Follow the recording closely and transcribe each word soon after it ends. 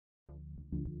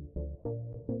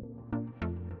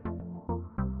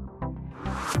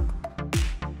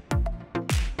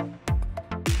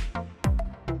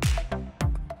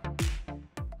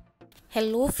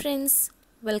Hello friends,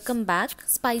 welcome back.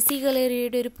 Spicy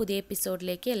ഗലേറിയയുടെ ഒരു പുതിയ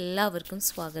എപ്പിസോഡിലേക്ക് എല്ലാവർക്കും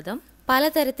സ്വാഗതം.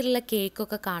 പലതരത്തിലുള്ള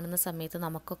കേക്കൊക്കെ കാണുന്ന സമയത്ത്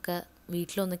നമുക്കൊക്കെ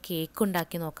വീട്ടിലൊന്ന് കേക്ക്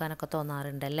ഉണ്ടാക്കി നോക്കാനൊക്കെ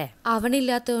തോന്നാറുണ്ടല്ലേ.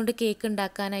 അവനില്ലാത്തതുകൊണ്ട് കേക്ക്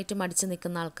ഉണ്ടാക്കാനായിട്ട് മടിച്ച്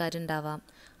നിൽക്കുന്ന ആൾക്കാരുണ്ടാവാം.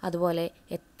 അതുപോലെ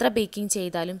എത്ര ബേക്കിംഗ്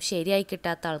ചെയ്താലും ശരിയായി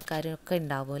കിട്ടാത്ത ആൾക്കാരൊക്കെ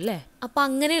ഉണ്ടാവും അല്ലേ. അപ്പോൾ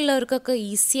അങ്ങനെയുള്ളവർക്കൊക്കെ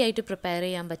ഈസി ആയിട്ട് പ്രിപ്പയർ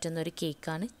ചെയ്യാൻ പറ്റുന്ന ഒരു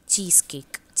കേക്കാണ് ചീസ്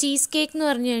കേക്ക്. ചീസ് കേക്ക് എന്ന്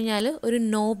പറഞ്ഞു കഴിഞ്ഞാൽ ഒരു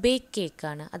നോ ബേക്ക്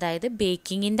കേക്കാണ്, അതായത്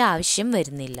ബേക്കിങ്ങിൻ്റെ ആവശ്യം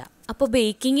വരുന്നില്ല. അപ്പോൾ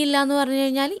ബേക്കിംഗ് ഇല്ല എന്ന് പറഞ്ഞു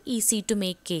കഴിഞ്ഞാൽ ഈസി ടു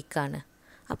മേക്ക് കേക്കാണ്.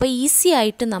 അപ്പോൾ ഈസി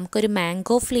ആയിട്ട് നമുക്കൊരു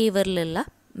മാംഗോ ഫ്ലേവറിലുള്ള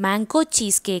മാംഗോ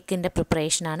ചീസ് കേക്കിൻ്റെ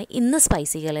പ്രിപ്പറേഷനാണ് ഇന്ന്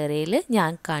സ്പൈസി ഗലേറിയയിൽ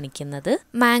ഞാൻ കാണിക്കുന്നത്.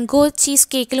 മാംഗോ ചീസ്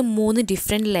കേക്കിൽ 3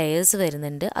 ഡിഫറെൻറ്റ് ലെയേഴ്സ്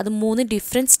വരുന്നുണ്ട്. അത് 3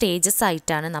 ഡിഫറെൻറ്റ് സ്റ്റേജസ്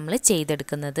ആയിട്ടാണ് നമ്മൾ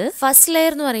ചെയ്തെടുക്കുന്നത്. ഫസ്റ്റ്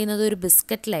ലെയർ എന്ന് പറയുന്നത് ഒരു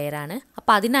ബിസ്ക്കറ്റ് ലെയറാണ്.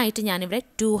 അപ്പോൾ അതിനായിട്ട് ഞാനിവിടെ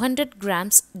 200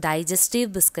 ഗ്രാംസ് ഡൈജസ്റ്റീവ്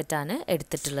ബിസ്ക്കറ്റാണ്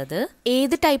എടുത്തിട്ടുള്ളത്.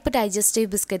 ഏത് ടൈപ്പ് ഡൈജസ്റ്റീവ്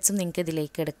ബിസ്ക്കറ്റ്സും നിങ്ങൾക്ക്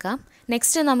ഇതിലേക്ക് എടുക്കാം.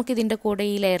 നെക്സ്റ്റ് നമുക്ക് ഇതിൻ്റെ കൂടെ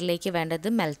ഈ ലെയറിലേക്ക് വേണ്ടത്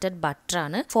മെൽറ്റഡ്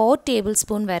ബട്ടറാണ്. 4 ടേബിൾ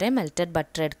സ്പൂൺ വരെ മെൽറ്റഡ്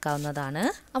ബട്ടർ എടുക്കാവുന്നതാണ്.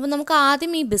 അപ്പോൾ നമുക്ക്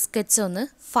ആദ്യം ഈ ബിസ്ക്കറ്റ്സ് ഒന്ന്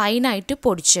ഫൈനായിട്ട്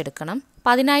പൊടിച്ചെടുക്കണം.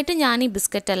 അപ്പോൾ അതിനായിട്ട് ഞാൻ ഈ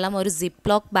ബിസ്ക്കറ്റ് എല്ലാം ഒരു സിപ്പ്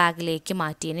ലോക്ക് ബാഗിലേക്ക്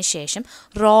മാറ്റിയതിന് ശേഷം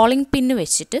റോളിംഗ് പിന്ന്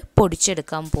വെച്ചിട്ട്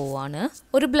പൊടിച്ചെടുക്കാൻ പോവാണ്.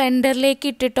 ഒരു ബ്ലെൻഡറിലേക്ക്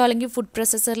ഇട്ടിട്ടോ അല്ലെങ്കിൽ ഫുഡ്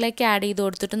പ്രോസസ്സറിലേക്ക് ആഡ് ചെയ്ത്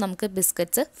കൊടുത്തിട്ട് നമുക്ക്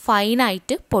ബിസ്ക്കറ്റ്സ്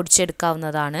ഫൈനായിട്ട്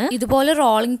പൊടിച്ചെടുക്കാവുന്നതാണ്. ഇതുപോലെ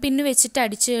റോളിംഗ് പിന്ന് വെച്ചിട്ട്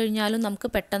അടിച്ചു കഴിഞ്ഞാലും നമുക്ക്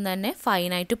പെട്ടെന്ന് തന്നെ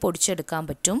ഫൈനായിട്ട് പൊടിച്ചെടുക്കാൻ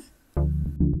പറ്റും.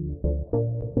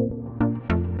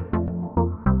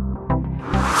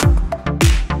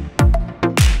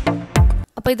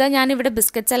 അപ്പോൾ ഇതാ ഞാനിവിടെ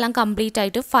ബിസ്ക്കറ്റ്സ് എല്ലാം കംപ്ലീറ്റ്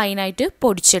ആയിട്ട് ഫൈനായിട്ട്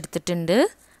പൊടിച്ചെടുത്തിട്ടുണ്ട്.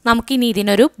 നമുക്കിനി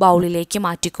ഇതിനൊരു ബൗളിലേക്ക്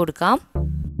മാറ്റി കൊടുക്കാം.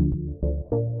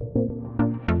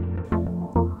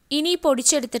 ഇനി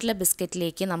പൊടിച്ചെടുത്തിട്ടുള്ള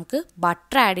ബിസ്ക്കറ്റിലേക്ക് നമുക്ക്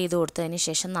ബട്ടർ ആഡ് ചെയ്ത് കൊടുത്തതിന്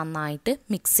ശേഷം നന്നായിട്ട്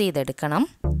മിക്സ് ചെയ്തെടുക്കണം.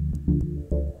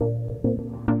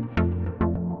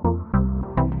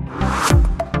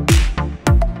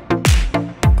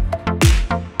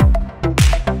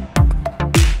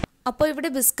 അപ്പോൾ ഇവിടെ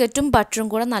ബിസ്ക്കറ്റും ബട്ടറും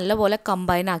കൂടെ നല്ലപോലെ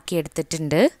കമ്പൈൻ ആക്കി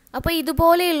എടുത്തിട്ടുണ്ട്. അപ്പോൾ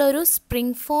ഇതുപോലെയുള്ളൊരു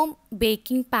സ്പ്രിംഗ് ഫോം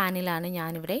ബേക്കിംഗ് പാനിലാണ്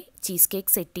ഞാനിവിടെ ചീസ്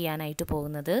കേക്ക് സെറ്റ് ചെയ്യാനായിട്ട്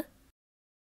പോകുന്നത്.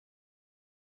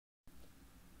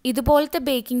 ഇതുപോലത്തെ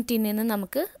ബേക്കിംഗ് ടിന്നിൽ നിന്ന്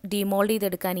നമുക്ക് ഡിമോൾഡ്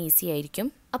ചെയ്തെടുക്കാൻ ഈസി ആയിരിക്കും.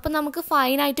 അപ്പോൾ നമുക്ക്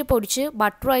ഫൈനായിട്ട് പൊടിച്ച്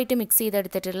ബട്ടറുമായിട്ട് മിക്സ്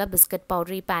ചെയ്തെടുത്തിട്ടുള്ള ബിസ്ക്കറ്റ്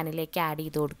പൗഡർ ഈ പാനിലേക്ക് ആഡ്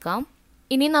ചെയ്ത് കൊടുക്കാം.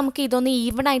 ഇനി നമുക്ക് ഇതൊന്ന്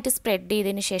ഈവണായിട്ട് സ്പ്രെഡ്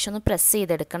ചെയ്തതിന് ശേഷം ഒന്ന് പ്രസ്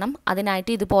ചെയ്തെടുക്കണം. അതിനായിട്ട്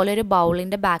ഇതുപോലെ ഒരു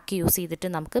ബൗളിൻ്റെ ബാക്ക് യൂസ് ചെയ്തിട്ട്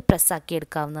നമുക്ക് പ്രസ്സാക്കി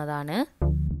എടുക്കാവുന്നതാണ്.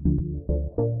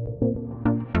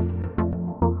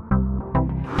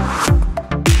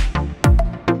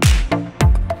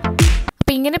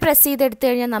 അപ്പോൾ ഇങ്ങനെ പ്രസ് ചെയ്തെടുത്തു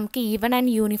കഴിഞ്ഞാൽ നമുക്ക് ഈവൺ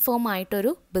ആൻഡ് യൂണിഫോം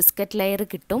ആയിട്ടൊരു ബിസ്ക്കറ്റ് ലെയർ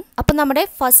കിട്ടും. അപ്പോൾ നമ്മുടെ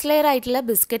ഫസ്റ്റ് ലെയർ ആയിട്ടുള്ള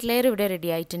ബിസ്ക്കറ്റ് ലെയർ ഇവിടെ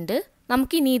റെഡി ആയിട്ടുണ്ട്.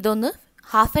 നമുക്കിനി ഇതൊന്ന്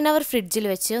ഹാഫ് ആൻ അവർ ഫ്രിഡ്ജിൽ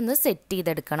വെച്ച് ഒന്ന് സെറ്റ്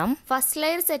ചെയ്തെടുക്കണം. ഫസ്റ്റ്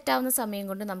ലെയർ സെറ്റ് ആവുന്ന സമയം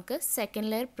കൊണ്ട് നമുക്ക് സെക്കൻഡ്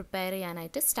ലെയർ പ്രിപ്പയർ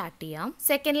ചെയ്യാനായിട്ട് സ്റ്റാർട്ട് ചെയ്യാം.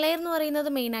 സെക്കൻഡ് ലെയർ എന്ന് പറയുന്നത്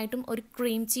മെയിനായിട്ടും ഒരു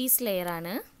ക്രീം ചീസ്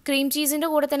ലെയറാണ്. ക്രീം ചീസിൻ്റെ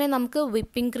കൂടെ തന്നെ നമുക്ക്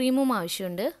വിപ്പിംഗ് ക്രീമും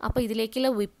ആവശ്യമുണ്ട്. അപ്പോൾ ഇതിലേക്കുള്ള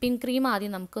വിപ്പിംഗ് ക്രീം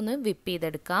ആദ്യം നമുക്കൊന്ന് വിപ്പ്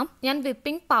ചെയ്തെടുക്കാം. ഞാൻ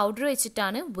വിപ്പിംഗ് പൗഡർ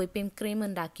വെച്ചിട്ടാണ് വിപ്പിംഗ് ക്രീം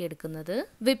ഉണ്ടാക്കിയെടുക്കുന്നത്.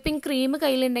 വിപ്പിംഗ് ക്രീം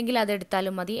കയ്യിലുണ്ടെങ്കിൽ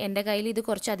അതെടുത്താലും മതി. എൻ്റെ കയ്യിൽ ഇത്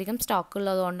കുറച്ചധികം സ്റ്റോക്ക്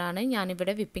ഉള്ളതുകൊണ്ടാണ്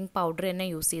ഞാനിവിടെ വിപ്പിംഗ് പൗഡർ തന്നെ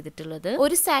യൂസ് ചെയ്തിട്ടുള്ളത്.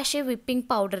 ഒരു സാഷെ വിപ്പിംഗ്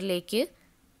പൗഡറിലേക്ക്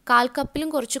 1/4 കപ്പിലും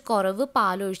കുറച്ച് കുറവ്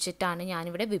പാലൊഴിച്ചിട്ടാണ്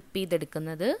ഞാനിവിടെ വിപ്പ്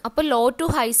ചെയ്തെടുക്കുന്നത്. അപ്പോൾ ലോ ടു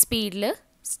ഹൈ സ്പീഡിൽ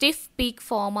സ്റ്റിഫ് പീക്ക്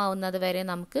ഫോം ആവുന്നത് വരെ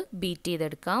നമുക്ക് ബീറ്റ്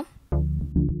ചെയ്തെടുക്കാം.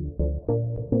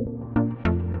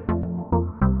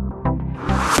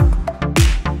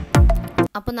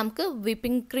 അപ്പോൾ നമുക്ക്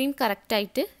വിപ്പിംഗ് ക്രീം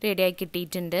കറക്റ്റായിട്ട് റെഡിയായി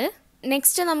കിട്ടിയിട്ടുണ്ട്.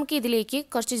 നെക്സ്റ്റ് നമുക്ക് ഇതിലേക്ക്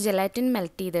കുറച്ച് ജലാറ്റിൻ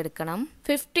മെൽറ്റ് ചെയ്തെടുക്കണം.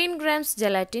 15 ഗ്രാംസ്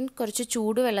ജലാറ്റിൻ കുറച്ച്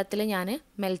ചൂടുവെള്ളത്തിൽ ഞാൻ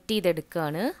മെൽറ്റ്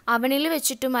ചെയ്തെടുക്കുകയാണ്. അവനിൽ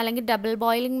വെച്ചിട്ടും അല്ലെങ്കിൽ ഡബിൾ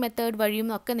ബോയിലിംഗ് മെത്തേഡ്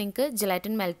വഴിയും ഒക്കെ നിങ്ങൾക്ക്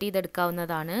ജലാറ്റിൻ മെൽറ്റ്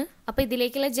ചെയ്തെടുക്കാവുന്നതാണ്. അപ്പോൾ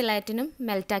ഇതിലേക്കുള്ള ജലാറ്റിനും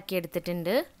മെൽറ്റ് ആക്കി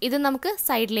എടുത്തിട്ടുണ്ട്. ഇത് നമുക്ക്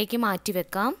സൈഡിലേക്ക് മാറ്റി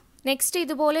വെക്കാം. നെക്സ്റ്റ്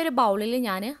ഇതുപോലെ ഒരു ബൗളിൽ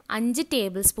ഞാൻ 5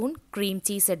 ടേബിൾ സ്പൂൺ ക്രീം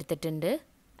ചീസ് എടുത്തിട്ടുണ്ട്.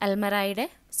 അൽമറായുടെ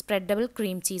സ്പ്രെഡബിൾ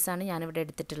ക്രീം ചീസാണ് ഞാനിവിടെ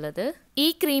എടുത്തിട്ടുള്ളത്. ഈ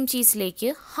cream ചീസിലേക്ക്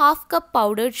 1/2 cup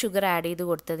powdered sugar add ചെയ്ത്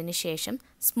കൊടുത്തതിന് ശേഷം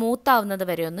സ്മൂത്ത് ആവുന്നത്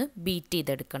വരെ ഒന്ന് ബീറ്റ്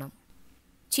ചെയ്തെടുക്കണം.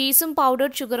 ചീസും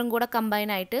പൗഡേർഡ് ഷുഗറും കൂടെ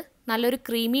കമ്പൈൻ ആയിട്ട് നല്ലൊരു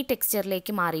ക്രീമി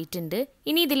ടെക്സ്ചറിലേക്ക് മാറിയിട്ടുണ്ട്.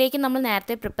 ഇനി ഇതിലേക്ക് നമ്മൾ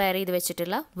നേരത്തെ പ്രിപ്പയർ ചെയ്ത്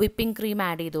വെച്ചിട്ടുള്ള വിപ്പിംഗ് ക്രീം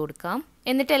ആഡ് ചെയ്ത് കൊടുക്കാം.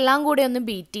 എന്നിട്ട് എല്ലാം കൂടെ ഒന്ന്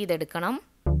ബീറ്റ് ചെയ്തെടുക്കണം.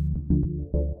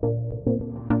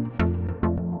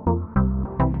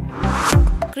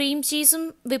 ക്രീം ചീസും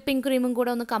വിപ്പിംഗ് ക്രീമും കൂടെ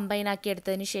ഒന്ന് കമ്പൈൻ ആക്കി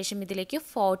എടുത്തതിന് ശേഷം ഇതിലേക്ക്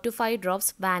 4 to 5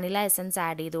 drops vanilla essence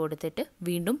add ചെയ്ത് കൊടുത്തിട്ട്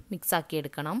വീണ്ടും മിക്സ് ആക്കി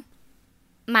എടുക്കണം.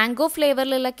 മാംഗോ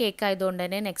ഫ്ലേവറിലുള്ള കേക്ക് ആയതുകൊണ്ട്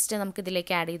തന്നെ നെക്സ്റ്റ് നമുക്ക്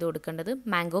ഇതിലേക്ക് ആഡ് ചെയ്ത് കൊടുക്കേണ്ടത്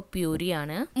മാംഗോ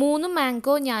പ്യൂരിയാണ്. 3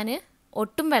 മാംഗോ ഞാൻ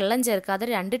ഒട്ടും വെള്ളം ചേർക്കാതെ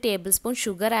 2 ടേബിൾ സ്പൂൺ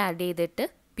ഷുഗർ ആഡ് ചെയ്തിട്ട്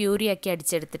പ്യൂരിയാക്കി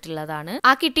അടിച്ചെടുത്തിട്ടുള്ളതാണ്.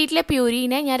 ആ കിട്ടിയിട്ടുള്ള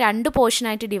പ്യൂരിനെ ഞാൻ 2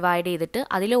 പോർഷനായിട്ട് ഡിവൈഡ് ചെയ്തിട്ട്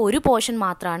അതിലെ ഒരു പോർഷൻ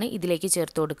മാത്രമാണ് ഇതിലേക്ക്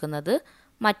ചേർത്ത് കൊടുക്കുന്നത്.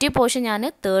 മറ്റേ പോർഷൻ ഞാൻ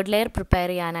തേർഡ് ലെയർ പ്രിപ്പയർ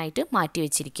ചെയ്യാനായിട്ട് മാറ്റി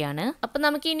വെച്ചിരിക്കുകയാണ്. അപ്പോൾ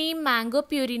നമുക്കിനി മാംഗോ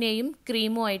പ്യൂരിനെയും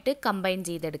ക്രീമുമായിട്ട് കമ്പൈൻ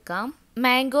ചെയ്തെടുക്കാം.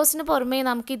 മാംഗോസിന് പുറമേ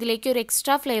നമുക്ക് ഇതിലേക്ക് ഒരു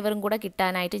എക്സ്ട്രാ ഫ്ലേവറും കൂടെ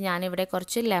കിട്ടാനായിട്ട് ഞാനിവിടെ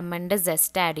കുറച്ച് ലെമണിൻ്റെ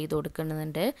ജസ്റ്റ് ആഡ് ചെയ്ത്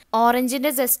കൊടുക്കുന്നുണ്ട്.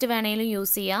 ഓറഞ്ചിൻ്റെ ജസ്റ്റ് വേണമെങ്കിലും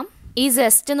യൂസ് ചെയ്യാം. ഈ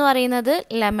ജസ്റ്റ് എന്ന് പറയുന്നത്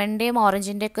ലെമണിൻ്റെയും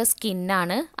ഓറഞ്ചിൻ്റെയും ഒക്കെ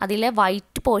സ്കിന്നാണ്. അതിലെ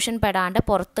വൈറ്റ് പോർഷൻ പെടാണ്ട്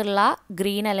പുറത്തുള്ള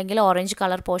ഗ്രീൻ അല്ലെങ്കിൽ ഓറഞ്ച്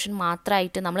കളർ പോർഷൻ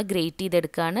മാത്രമായിട്ട് നമ്മൾ ഗ്രേറ്റ്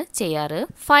ചെയ്തെടുക്കുകയാണ് ചെയ്യാറ്.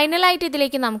 ഫൈനലായിട്ട്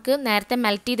ഇതിലേക്ക് നമുക്ക് നേരത്തെ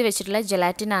മെൽറ്റ് ചെയ്ത് വെച്ചിട്ടുള്ള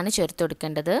ജെലാറ്റിനാണ് ചേർത്ത്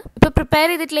കൊടുക്കേണ്ടത്. ഇപ്പോൾ പ്രിപ്പയർ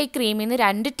ചെയ്തിട്ടുള്ള ഈ ക്രീമിൽ നിന്ന്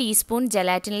 2 ടീസ്പൂൺ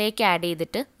ജെലാറ്റിനിലേക്ക് ആഡ്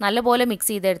ചെയ്തിട്ട് നല്ലപോലെ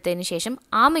മിക്സ് ചെയ്തെടുത്തതിന് ശേഷം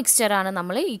ആ മിക്സ്ചറാണ്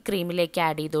നമ്മൾ ഈ ക്രീമിലേക്ക്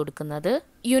ആഡ് ചെയ്ത് കൊടുക്കുന്നത്.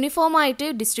 യൂണിഫോം ആയിട്ട്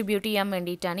ഡിസ്ട്രിബ്യൂട്ട് ചെയ്യാൻ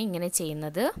വേണ്ടിയിട്ടാണ് ഇങ്ങനെ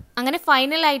ചെയ്യുന്നത്. അങ്ങനെ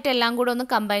ഫൈനലായിട്ട് എല്ലാം കൂടെ ഒന്ന്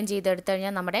കമ്പൈൻ ചെയ്തെടുത്തു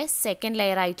കഴിഞ്ഞാൽ നമ്മുടെ സെക്കൻഡ്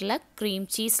ലെയർ ആയിട്ടുള്ള ക്രീം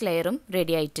ചീസ് ലെയറും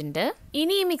റെഡി ആയിട്ടുണ്ട്.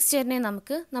 ഇനി ഈ മിക്സ്ചറിനെ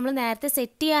നമ്മൾ നേരത്തെ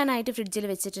സെറ്റ് ചെയ്യാനായിട്ട് ഫ്രിഡ്ജിൽ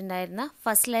വെച്ചിട്ടുണ്ടായിരുന്ന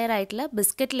ഫസ്റ്റ് ലെയർ ആയിട്ടുള്ള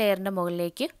ബിസ്ക്കറ്റ് ലെയറിൻ്റെ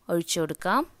മുകളിലേക്ക് ഒഴിച്ചു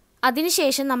കൊടുക്കാം.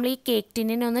 അതിനുശേഷം നമ്മൾ ഈ കേക്ക്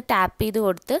ടിന്നിനെ ഒന്ന് ടാപ്പ് ചെയ്ത്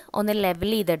കൊടുത്ത് ഒന്ന്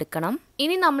ലെവൽ ചെയ്തെടുക്കണം.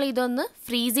 ഇനി നമ്മൾ ഇതൊന്ന്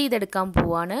ഫ്രീസ് ചെയ്തെടുക്കാൻ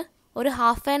പോവാണ്. ഒരു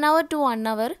 1/2 hour to 1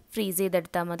 hour ഫ്രീസ്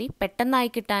ചെയ്തെടുത്താൽ മതി. പെട്ടെന്നായി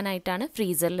കിട്ടാനായിട്ടാണ്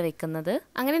ഫ്രീസറിൽ വെക്കുന്നത്.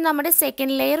 അങ്ങനെ നമ്മുടെ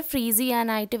സെക്കൻഡ് ലെയർ ഫ്രീസ്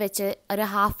ചെയ്യാനായിട്ട് വെച്ച് ഒരു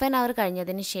 1/2 hour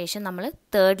കഴിഞ്ഞതിന് ശേഷം നമ്മൾ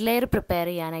തേർഡ് ലെയർ പ്രിപ്പയർ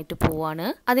ചെയ്യാനായിട്ട് പോവാണ്.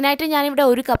 അതിനായിട്ട് ഞാനിവിടെ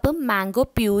 1 കപ്പ് മാംഗോ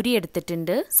പ്യൂരി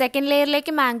എടുത്തിട്ടുണ്ട്. സെക്കൻഡ്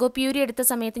ലെയറിലേക്ക് മാംഗോ പ്യൂരി എടുത്ത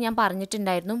സമയത്ത് ഞാൻ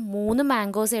പറഞ്ഞിട്ടുണ്ടായിരുന്നു 3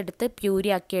 മാംഗോസ് എടുത്ത്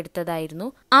പ്യൂരി ആക്കി എടുത്തതായിരുന്നു.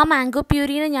 ആ മാംഗോ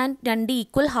പ്യൂരിനെ ഞാൻ 2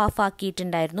 ഈക്വൽ ഹാഫ്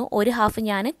ആക്കിയിട്ടുണ്ടായിരുന്നു. ഒരു ഹാഫ്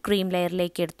ഞാൻ ക്രീം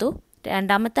ലെയറിലേക്ക് എടുത്തു.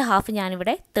 രണ്ടാമത്തെ ഹാഫ്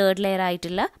ഞാനിവിടെ തേർഡ് ലെയർ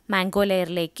ആയിട്ടുള്ള മാംഗോ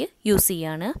ലെയറിലേക്ക് യൂസ്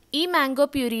ചെയ്യാണ്. ഈ മാംഗോ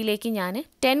പ്യൂരിയിലേക്ക് ഞാൻ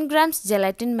 10 grams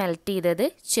ജെലാറ്റിൻ മെൽറ്റ് ചെയ്തത്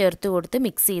ചേർത്ത് കൊടുത്ത്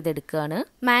മിക്സ് ചെയ്തെടുക്കുകയാണ്.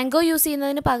 മാംഗോ യൂസ്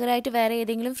ചെയ്യുന്നതിന് പകരമായിട്ട് വേറെ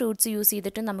ഏതെങ്കിലും ഫ്രൂട്ട്സ് യൂസ്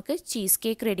ചെയ്തിട്ട് നമുക്ക് ചീസ്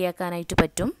കേക്ക് റെഡിയാക്കാനായിട്ട്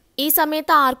പറ്റും. ഈ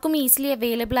സമയത്ത് ആർക്കും ഈസിലി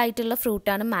അവൈലബിൾ ആയിട്ടുള്ള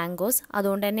ഫ്രൂട്ടാണ് മാംഗോസ്.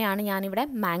 അതുകൊണ്ട് തന്നെയാണ് ഞാനിവിടെ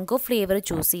മാംഗോ ഫ്ലേവർ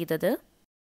ചൂസ് ചെയ്തത്.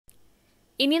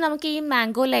 ഇനി നമുക്ക് ഈ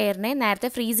മാംഗോ ലെയറിനെ നേരത്തെ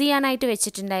ഫ്രീസ് ചെയ്യാനായിട്ട്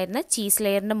വെച്ചിട്ടുണ്ടായിരുന്ന ചീസ്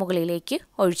ലെയറിൻ്റെ മുകളിലേക്ക്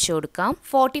ഒഴിച്ചു കൊടുക്കാം.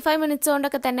 45 minutes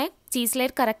കൊണ്ടൊക്കെ തന്നെ ചീസ്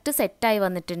ലെയർ കറക്റ്റ് സെറ്റായി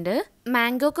വന്നിട്ടുണ്ട്.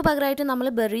 മാംഗോക്ക് പകരമായിട്ട് നമ്മൾ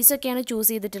ബെറീസൊക്കെയാണ്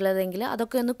ചൂസ് ചെയ്തിട്ടുള്ളതെങ്കിൽ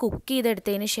അതൊക്കെ ഒന്ന് കുക്ക്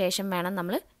ചെയ്തെടുത്തതിന് ശേഷം വേണം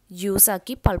നമ്മൾ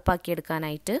ജ്യൂസാക്കി പൾപ്പാക്കി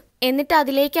എടുക്കാനായിട്ട്. എന്നിട്ട്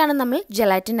അതിലേക്കാണ് നമ്മൾ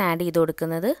ജെലാറ്റിൻ ആഡ് ചെയ്ത്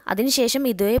കൊടുക്കുന്നത്. അതിനുശേഷം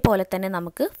ഇതേപോലെ തന്നെ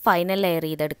നമുക്ക് ഫൈനൽ ലെയർ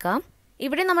ചെയ്തെടുക്കാം.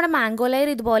 ഇവിടെ നമ്മുടെ മാംഗോ ലെയർ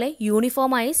ഇതുപോലെ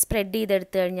യൂണിഫോമായി സ്പ്രെഡ്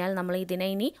ചെയ്തെടുത്തു കഴിഞ്ഞാൽ നമ്മൾ ഇതിനെ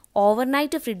ഇനി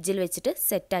ഓവർനൈറ്റ് ഫ്രിഡ്ജിൽ വെച്ചിട്ട്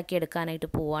സെറ്റാക്കി എടുക്കാനായിട്ട്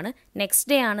പോവുകയാണ്. നെക്സ്റ്റ്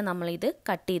ഡേ ആണ് നമ്മളിത്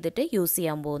കട്ട് ചെയ്തിട്ട് യൂസ്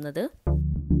ചെയ്യാൻ പോകുന്നത്.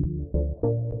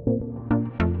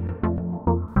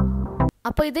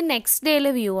 അപ്പോൾ ഇത് നെക്സ്റ്റ്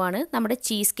ഡേയിലെ വ്യൂ ആണ്. നമ്മുടെ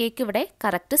ചീസ് കേക്ക് ഇവിടെ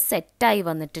കറക്റ്റ് സെറ്റായി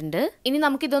വന്നിട്ടുണ്ട്. ഇനി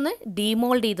നമുക്കിതൊന്ന്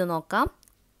ഡീമോൾഡ് ചെയ്ത് നോക്കാം.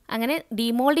 അങ്ങനെ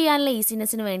ഡീമോൾഡ് ചെയ്യാനുള്ള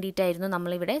ഈസിനെസ്സിന് വേണ്ടിയിട്ടായിരുന്നു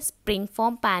നമ്മളിവിടെ സ്പ്രിംഗ്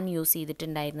ഫോം പാൻ യൂസ്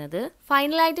ചെയ്തിട്ടുണ്ടായിരുന്നത്.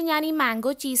 ഫൈനലായിട്ട് ഞാൻ ഈ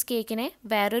മാംഗോ ചീസ് കേക്കിനെ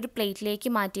വേറൊരു പ്ലേറ്റിലേക്ക്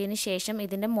മാറ്റിയതിന് ശേഷം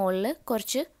ഇതിൻ്റെ മുകളിൽ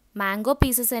കുറച്ച് മാംഗോ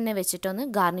പീസസ് തന്നെ വെച്ചിട്ടൊന്ന്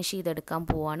ഗാർണിഷ് ചെയ്തെടുക്കാൻ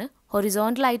പോവാണ്.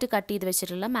 ഹൊറിസോണ്ടലായിട്ട് കട്ട് ചെയ്ത്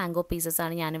വെച്ചിട്ടുള്ള മാംഗോ പീസസ്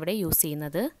ആണ് ഞാനിവിടെ യൂസ്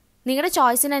ചെയ്യുന്നത്. നിങ്ങളുടെ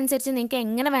ചോയ്സിനനുസരിച്ച് നിങ്ങൾക്ക്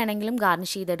എങ്ങനെ വേണമെങ്കിലും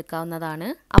ഗാർണിഷ് ചെയ്തെടുക്കാവുന്നതാണ്.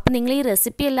 അപ്പോൾ നിങ്ങൾ ഈ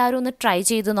റെസിപ്പി എല്ലാവരും ഒന്ന് ട്രൈ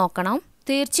ചെയ്ത് നോക്കണം.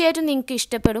 തീർച്ചയായിട്ടും നിങ്ങൾക്ക്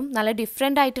ഇഷ്ടപ്പെടും. നല്ല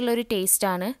ഡിഫറെൻ്റ് ആയിട്ടുള്ളൊരു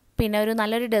ടേസ്റ്റാണ്. പിന്നെ ഒരു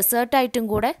നല്ലൊരു ഡെസേർട്ടായിട്ടും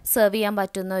കൂടെ സെർവ് ചെയ്യാൻ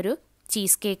പറ്റുന്ന ഒരു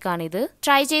ചീസ് കേക്കാണിത്.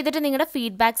 ട്രൈ ചെയ്തിട്ട് നിങ്ങളുടെ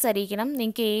ഫീഡ്ബാക്ക്സ് അറിയിക്കണം.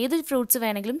 നിങ്ങൾക്ക് ഏത് ഫ്രൂട്ട്സ്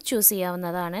വേണമെങ്കിലും ചൂസ്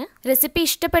ചെയ്യാവുന്നതാണ്. റെസിപ്പി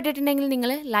ഇഷ്ടപ്പെട്ടിട്ടുണ്ടെങ്കിൽ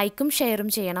നിങ്ങൾ ലൈക്കും ഷെയറും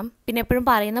ചെയ്യണം. പിന്നെ എപ്പോഴും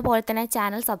പറയുന്ന പോലെ തന്നെ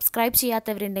ചാനൽ സബ്സ്ക്രൈബ്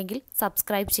ചെയ്യാത്തവരുണ്ടെങ്കിൽ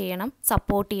സബ്സ്ക്രൈബ് ചെയ്യണം,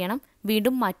 സപ്പോർട്ട് ചെയ്യണം.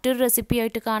 വീണ്ടും മറ്റൊരു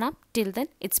റെസിപ്പിയായിട്ട് കാണാം. Till then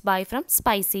it's bye from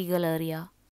spicy Galleria.